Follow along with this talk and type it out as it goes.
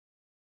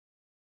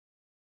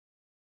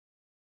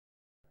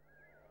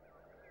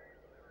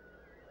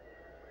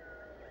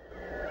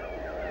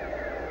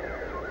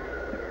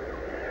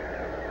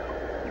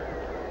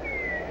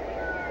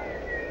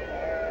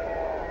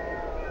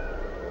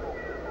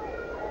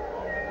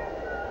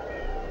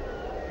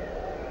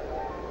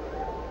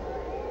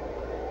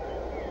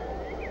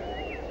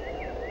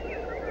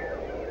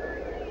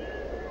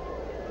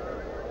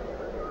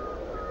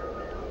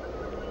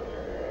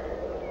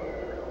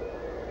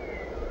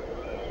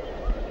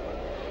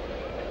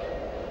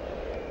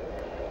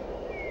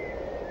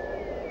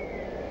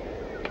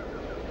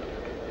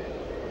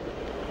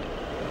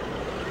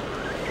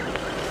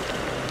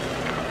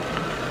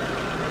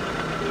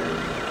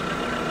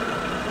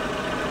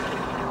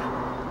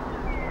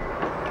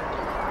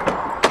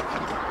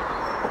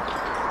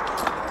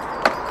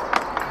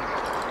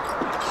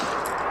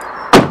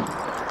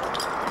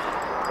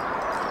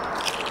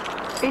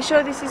you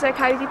sure this is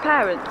okay with your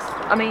parents?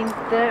 I mean,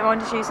 they don't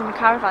mind us using the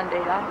caravan, do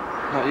they?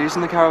 Not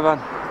using the caravan.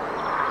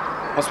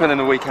 I was spending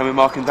the weekend with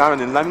Mark and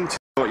Darren in Leamington.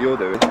 What you're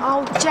doing?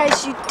 Oh,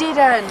 Jez, you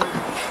didn't.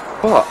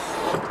 What?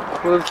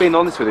 Well, I've been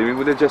honest with him. He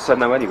would have just said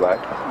no anyway.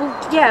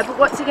 Well, yeah, but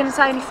what's he going to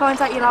say when he finds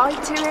out you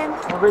lied to him?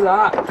 Oh,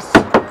 relax.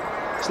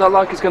 It's not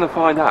like he's going to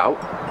find out.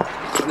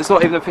 There's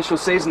not even official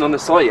season on the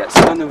site yet,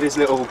 so none of his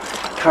little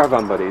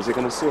caravan buddies are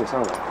going to see us,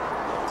 are they?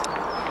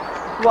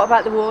 What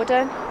about the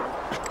warden?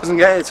 Doesn't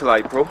get here till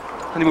April.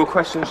 Any more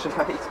questions,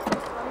 Sinead?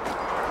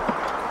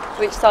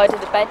 Which side of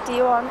the bed do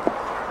you want?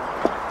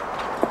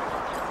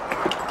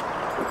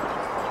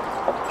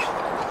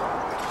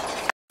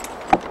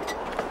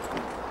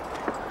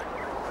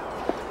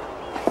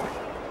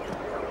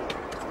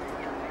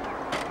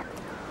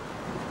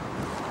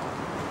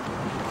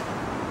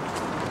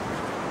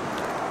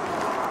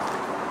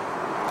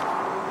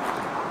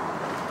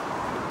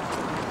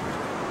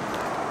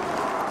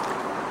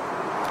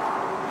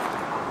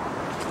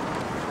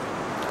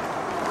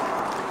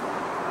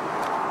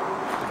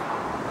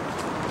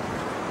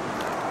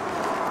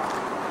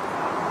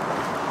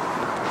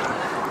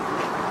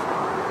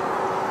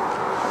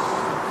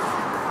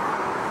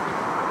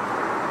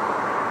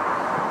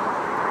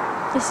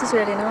 This is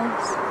really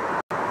nice.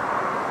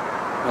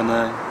 I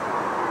know.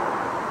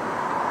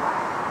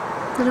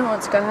 I don't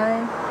want to go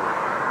home.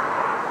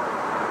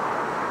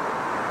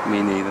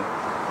 Me neither.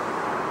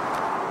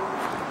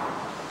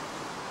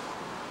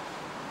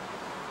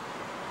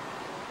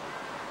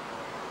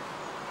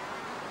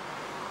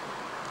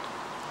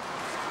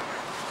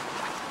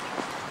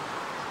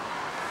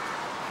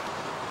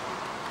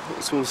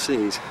 What's all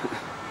seas?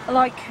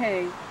 Like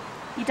who?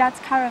 Your dad's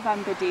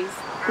caravan buddies,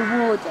 the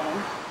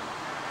warden.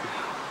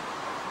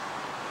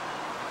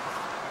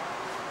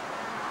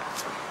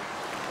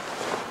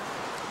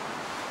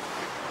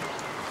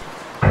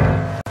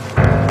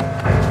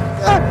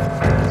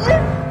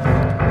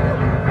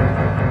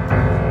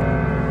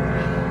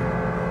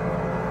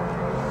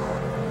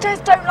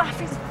 Just don't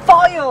laugh, it's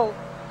vile!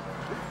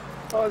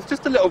 Oh, it's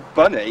just a little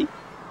bunny.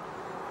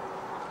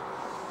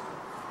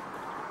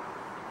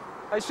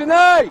 Hey,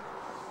 Sinead!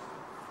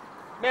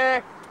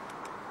 Meh.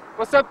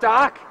 What's up,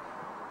 Doc?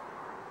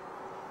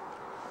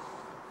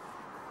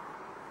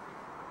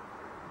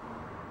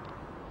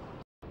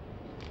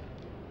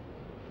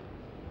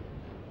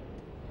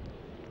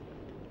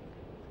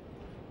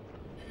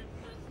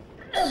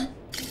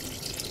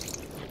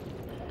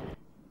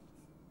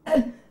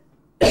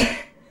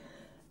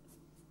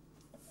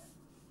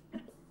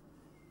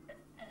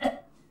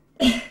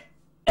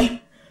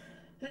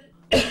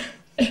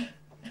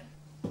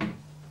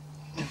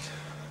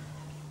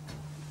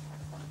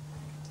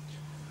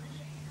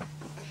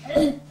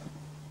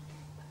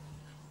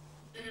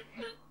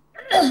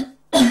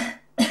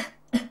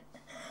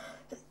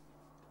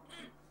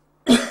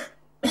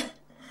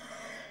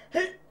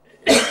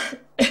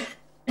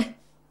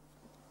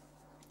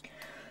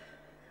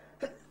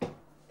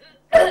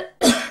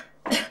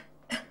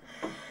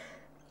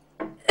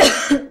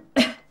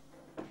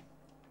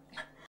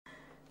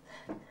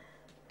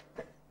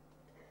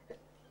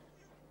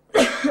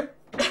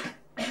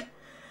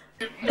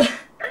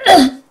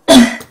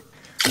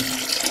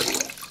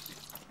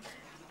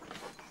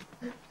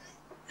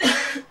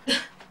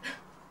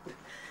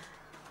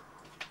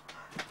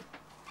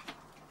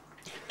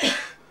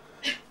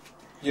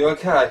 You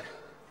okay?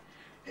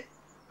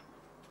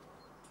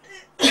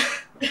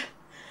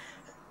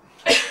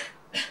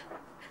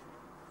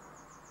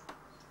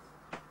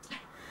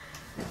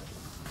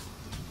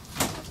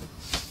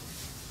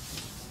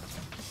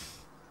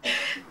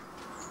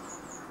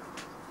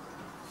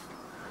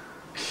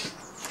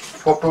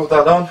 What brought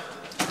that on?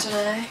 I don't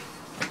know.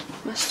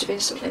 Must have been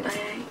something I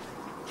ate.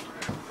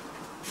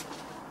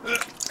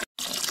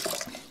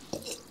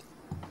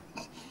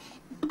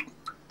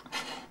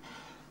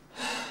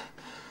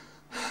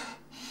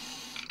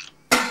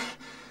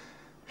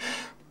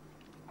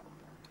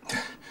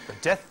 The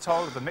death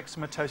toll of the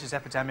myxomatosis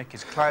epidemic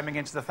is climbing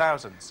into the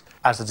thousands,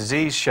 as the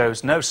disease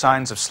shows no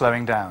signs of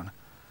slowing down.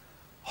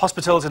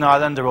 Hospitals in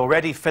Ireland are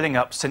already filling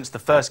up since the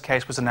first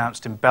case was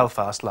announced in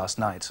Belfast last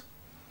night.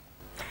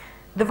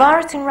 The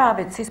virus in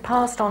rabbits is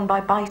passed on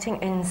by biting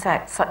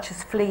insects such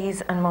as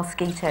fleas and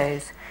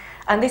mosquitoes,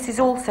 and this is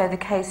also the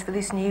case for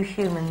this new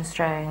human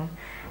strain.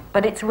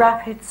 But its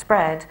rapid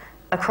spread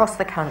across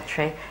the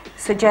country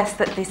suggests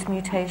that this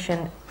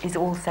mutation is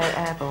also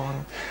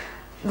airborne.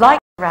 Like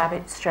the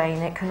rabbit strain,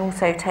 it can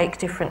also take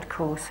different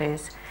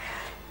courses.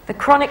 The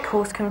chronic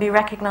course can be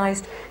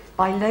recognised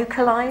by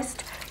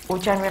localised or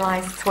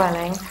generalised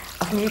swelling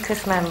of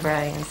mucous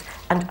membranes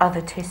and other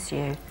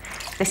tissue.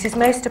 This is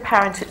most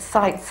apparent at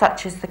sites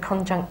such as the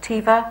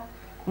conjunctiva,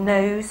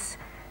 nose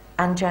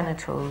and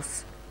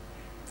genitals.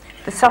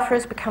 The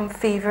sufferers become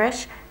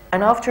feverish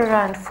and after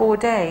around 4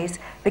 days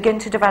begin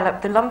to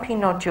develop the lumpy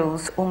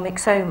nodules or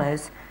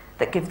myxomas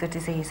that give the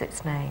disease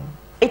its name.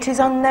 It is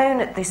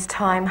unknown at this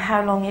time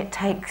how long it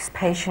takes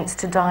patients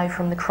to die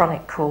from the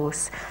chronic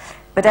course,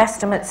 but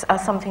estimates are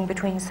something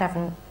between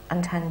 7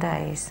 and 10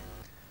 days.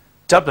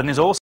 Dublin is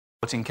also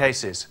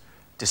cases,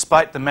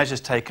 despite the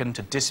measures taken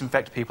to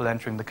disinfect people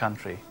entering the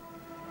country.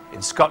 In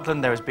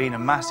Scotland, there has been a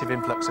massive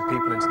influx of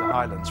people into the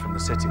Highlands from the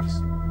cities.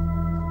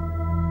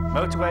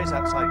 Motorways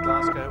outside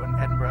Glasgow and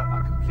Edinburgh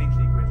are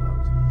completely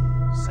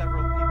gridlocked.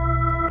 Several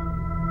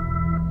people...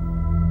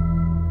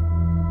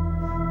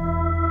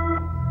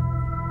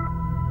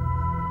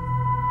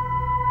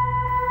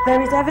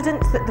 There is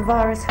evidence that the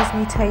virus has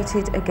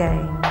mutated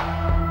again.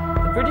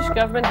 The British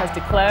government has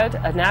declared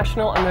a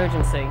national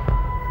emergency.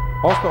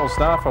 Hospital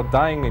staff are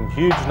dying in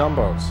huge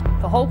numbers.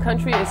 The whole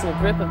country is in the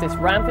grip of this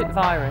rampant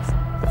virus.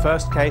 The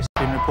first case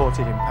has been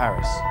reported in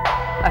Paris.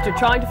 After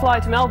trying to fly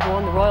to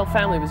Melbourne, the royal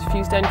family was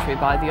refused entry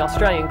by the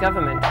Australian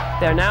government.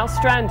 They are now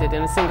stranded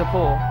in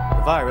Singapore.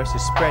 The virus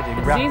is spreading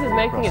The rapidly disease is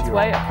making its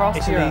way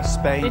across Europe.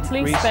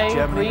 Italy, Spain,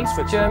 Greece,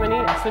 Germany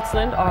and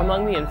Switzerland are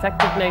among the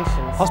infected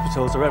nations.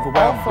 Hospitals are All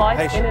overwhelmed with flights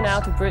patients. in and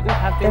out of Britain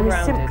have been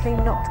There is grounded.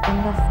 simply not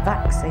enough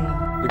vaccine.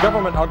 The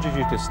government urges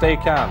you to stay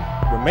calm,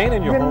 remain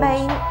in your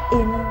Remain homes.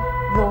 in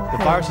your The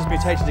homes. virus has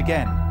mutated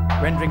again,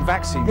 rendering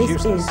vaccines This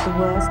useless, is the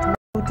worst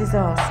medical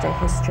disaster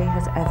history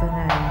has ever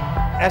known.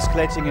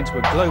 escalating into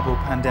a global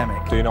pandemic.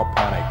 Do not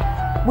panic.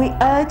 We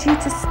urge you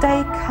to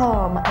stay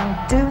calm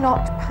and do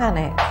not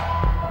panic.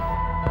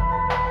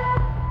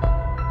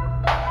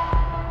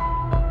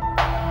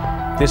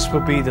 This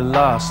will be the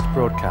last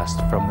broadcast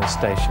from this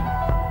station.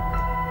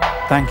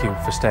 Thank you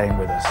for staying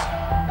with us.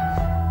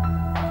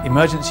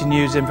 Emergency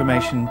news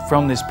information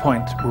from this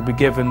point will be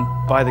given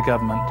by the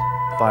government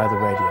via the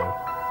radio.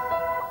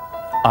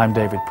 I'm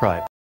David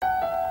Pripe.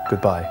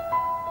 Goodbye.